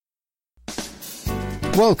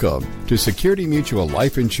Welcome to Security Mutual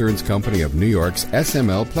Life Insurance Company of New York's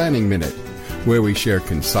SML Planning Minute, where we share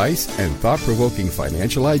concise and thought-provoking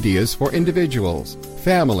financial ideas for individuals,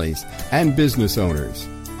 families, and business owners.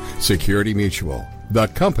 Security Mutual, the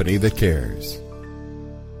company that cares.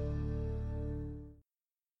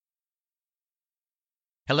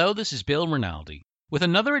 Hello, this is Bill Rinaldi with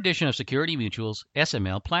another edition of Security Mutual's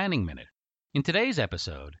SML Planning Minute. In today's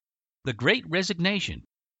episode, the Great Resignation.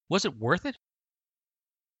 Was it worth it?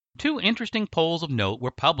 Two interesting polls of note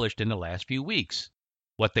were published in the last few weeks.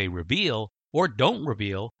 What they reveal or don't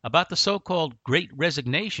reveal about the so-called Great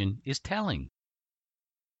Resignation is telling.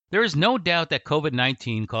 There is no doubt that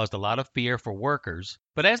COVID-19 caused a lot of fear for workers,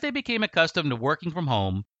 but as they became accustomed to working from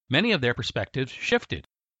home, many of their perspectives shifted.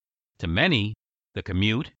 To many, the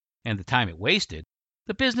commute and the time it wasted,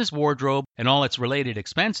 the business wardrobe and all its related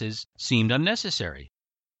expenses seemed unnecessary.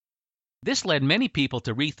 This led many people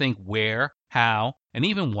to rethink where, how, and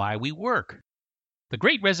even why we work. The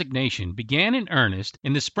Great Resignation began in earnest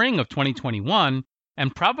in the spring of 2021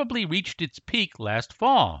 and probably reached its peak last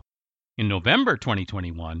fall. In November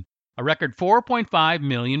 2021, a record 4.5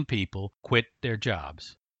 million people quit their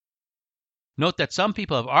jobs. Note that some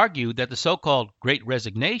people have argued that the so-called Great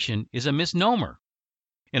Resignation is a misnomer.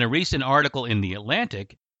 In a recent article in The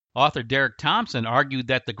Atlantic, author Derek Thompson argued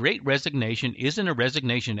that the Great Resignation isn't a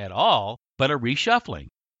resignation at all, but a reshuffling.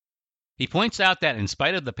 He points out that in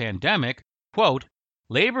spite of the pandemic, quote,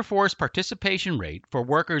 labor force participation rate for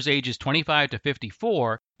workers ages 25 to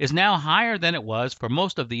 54 is now higher than it was for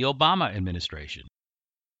most of the Obama administration.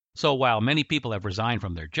 So while many people have resigned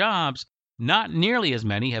from their jobs, not nearly as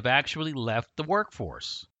many have actually left the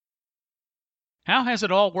workforce. How has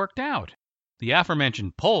it all worked out? The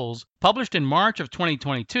aforementioned polls, published in March of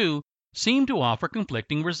 2022, seem to offer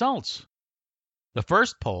conflicting results. The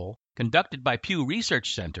first poll, conducted by Pew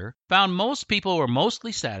Research Center, found most people were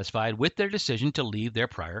mostly satisfied with their decision to leave their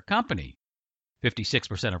prior company.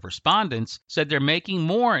 56% of respondents said they're making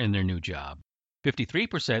more in their new job.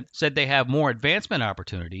 53% said they have more advancement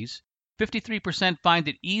opportunities. 53% find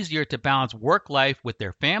it easier to balance work life with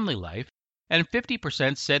their family life. And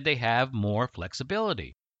 50% said they have more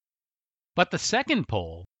flexibility. But the second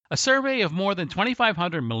poll, a survey of more than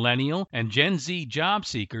 2,500 millennial and Gen Z job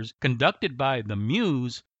seekers conducted by The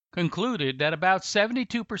Muse, concluded that about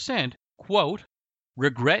 72%, quote,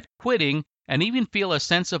 regret quitting and even feel a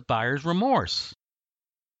sense of buyer's remorse.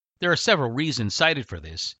 There are several reasons cited for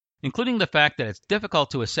this, including the fact that it's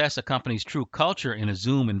difficult to assess a company's true culture in a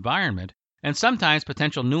Zoom environment, and sometimes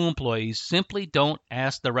potential new employees simply don't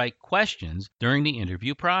ask the right questions during the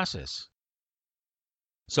interview process.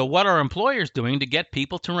 So what are employers doing to get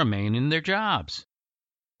people to remain in their jobs?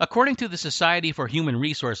 According to the Society for Human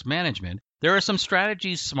Resource Management, there are some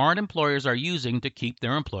strategies smart employers are using to keep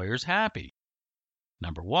their employers happy.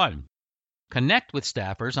 Number 1, connect with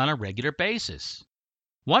staffers on a regular basis.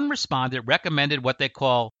 One respondent recommended what they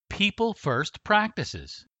call people-first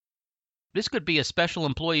practices. This could be a special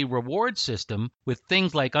employee reward system with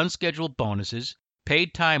things like unscheduled bonuses,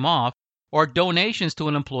 paid time off, or donations to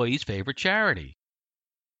an employee's favorite charity.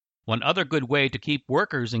 One other good way to keep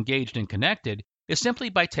workers engaged and connected is simply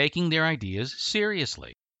by taking their ideas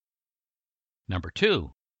seriously. Number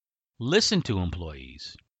 2, listen to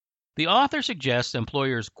employees. The author suggests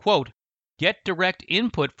employers, quote, get direct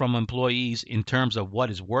input from employees in terms of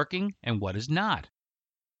what is working and what is not.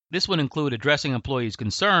 This would include addressing employees'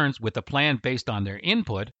 concerns with a plan based on their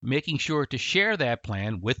input, making sure to share that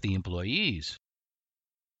plan with the employees.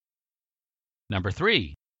 Number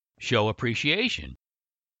 3, show appreciation.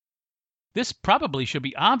 This probably should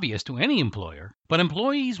be obvious to any employer, but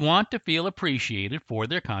employees want to feel appreciated for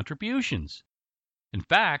their contributions. In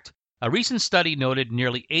fact, a recent study noted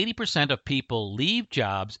nearly 80% of people leave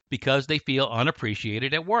jobs because they feel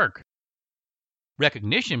unappreciated at work.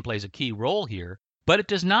 Recognition plays a key role here, but it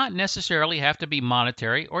does not necessarily have to be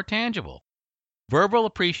monetary or tangible. Verbal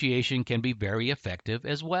appreciation can be very effective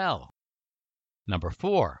as well. Number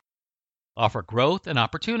 4, offer growth and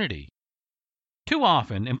opportunity. Too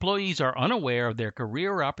often, employees are unaware of their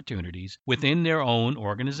career opportunities within their own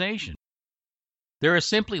organization. There is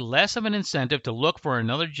simply less of an incentive to look for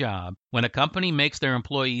another job when a company makes their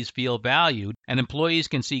employees feel valued and employees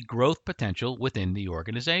can see growth potential within the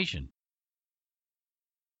organization.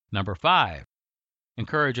 Number 5,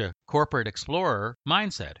 encourage a corporate explorer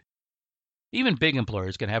mindset. Even big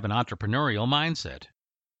employers can have an entrepreneurial mindset.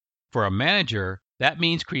 For a manager, that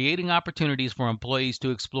means creating opportunities for employees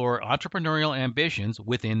to explore entrepreneurial ambitions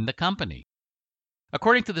within the company.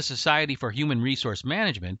 According to the Society for Human Resource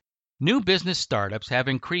Management, new business startups have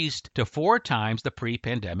increased to 4 times the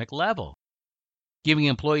pre-pandemic level. Giving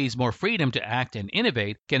employees more freedom to act and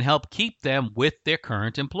innovate can help keep them with their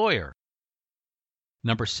current employer.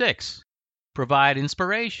 Number 6, provide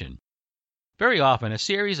inspiration. Very often, a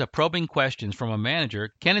series of probing questions from a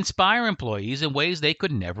manager can inspire employees in ways they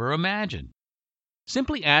could never imagine.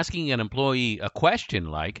 Simply asking an employee a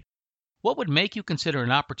question like, "What would make you consider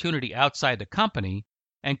an opportunity outside the company,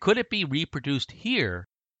 and could it be reproduced here?"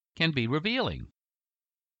 can be revealing.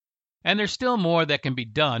 And there's still more that can be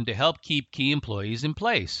done to help keep key employees in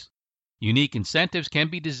place. Unique incentives can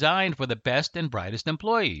be designed for the best and brightest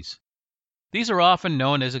employees. These are often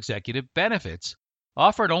known as executive benefits,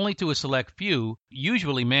 offered only to a select few,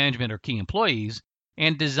 usually management or key employees,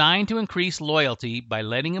 and designed to increase loyalty by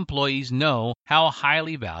letting employees know how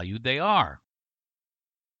highly valued they are.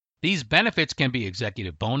 These benefits can be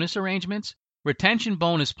executive bonus arrangements, retention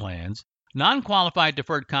bonus plans, non-qualified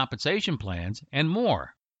deferred compensation plans, and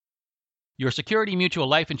more. Your Security Mutual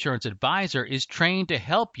Life Insurance advisor is trained to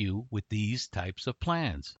help you with these types of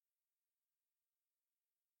plans.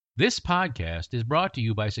 This podcast is brought to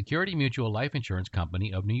you by Security Mutual Life Insurance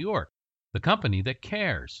Company of New York, the company that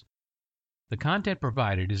cares. The content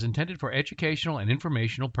provided is intended for educational and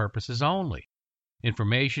informational purposes only.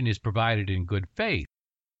 Information is provided in good faith.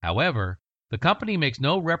 However, the company makes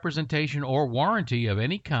no representation or warranty of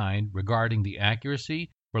any kind regarding the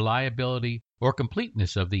accuracy, reliability, or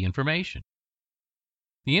completeness of the information.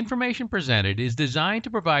 The information presented is designed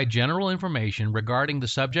to provide general information regarding the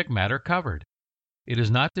subject matter covered. It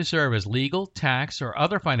is not to serve as legal, tax, or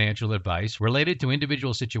other financial advice related to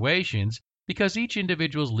individual situations because each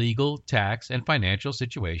individual's legal, tax, and financial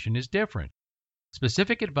situation is different.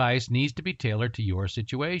 Specific advice needs to be tailored to your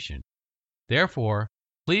situation. Therefore,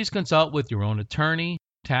 please consult with your own attorney,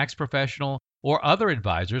 tax professional, or other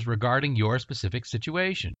advisors regarding your specific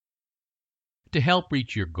situation. To help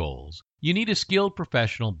reach your goals, you need a skilled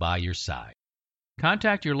professional by your side.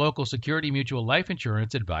 Contact your local Security Mutual Life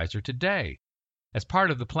Insurance advisor today. As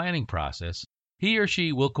part of the planning process, he or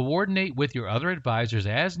she will coordinate with your other advisors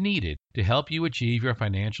as needed to help you achieve your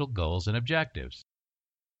financial goals and objectives.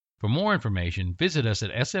 For more information, visit us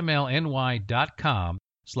at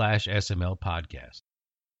smlny.com/smlpodcast.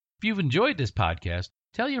 If you've enjoyed this podcast,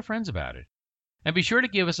 tell your friends about it. And be sure to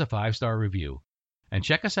give us a 5-star review. And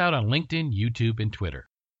check us out on LinkedIn, YouTube, and Twitter.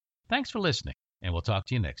 Thanks for listening, and we'll talk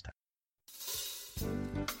to you next time.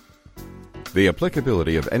 The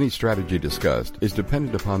applicability of any strategy discussed is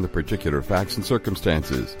dependent upon the particular facts and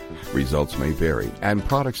circumstances. Results may vary, and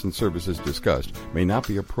products and services discussed may not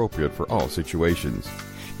be appropriate for all situations.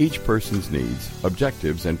 Each person's needs,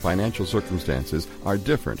 objectives, and financial circumstances are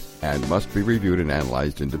different and must be reviewed and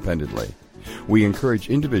analyzed independently. We encourage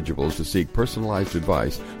individuals to seek personalized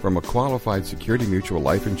advice from a qualified Security Mutual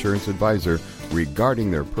Life Insurance advisor regarding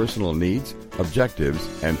their personal needs,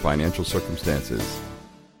 objectives, and financial circumstances.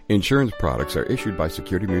 Insurance products are issued by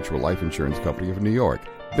Security Mutual Life Insurance Company of New York,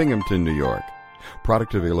 Binghamton, New York.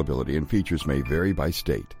 Product availability and features may vary by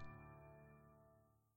state.